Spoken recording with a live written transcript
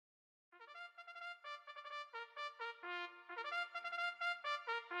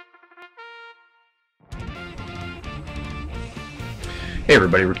Hey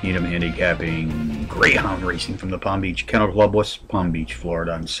everybody, Rick Needham handicapping greyhound racing from the Palm Beach Kennel Club, West Palm Beach,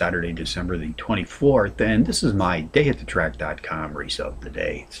 Florida on Saturday, December the 24th. And this is my dayatthetrack.com race of the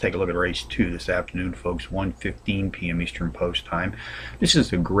day. Let's take a look at race 2 this afternoon, folks, 1:15 p.m. Eastern Post Time. This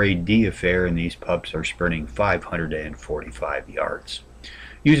is a grade D affair, and these pups are sprinting 545 yards.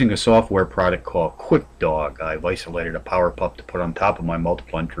 Using a software product called Quick Dog, I've isolated a power pup to put on top of my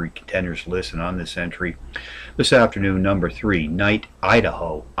multiple entry contenders list, and on this entry this afternoon, number 3, Night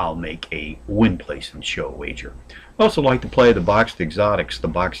Idaho, I'll make a win, place, and show wager. I also like to play the boxed exotics, the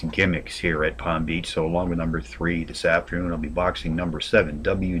boxing gimmicks here at Palm Beach, so along with number 3 this afternoon, I'll be boxing number 7,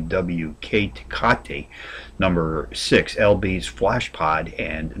 WWK Tecate, number 6, LB's Flash Pod,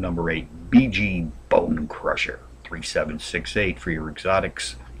 and number 8, BG Bone Crusher. 3768 for your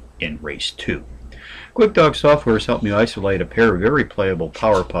exotics in race 2. Quick Dog software has helped me isolate a pair of very playable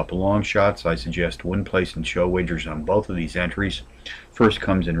power pup long shots. I suggest win, place, and show wagers on both of these entries. First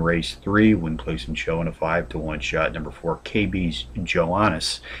comes in race 3, win, place, and show, and a 5-to-1 shot. Number 4, KB's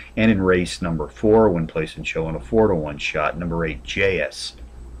Joannis. And in race number 4, win, place, and show, and a 4-to-1 shot. Number 8, JS.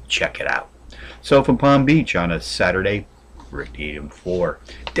 Check it out. So from Palm Beach on a Saturday, Rick Needham for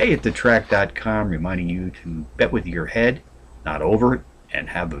dayatthetrack.com, reminding you to bet with your head, not over it, and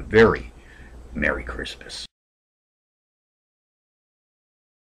have a very Merry Christmas.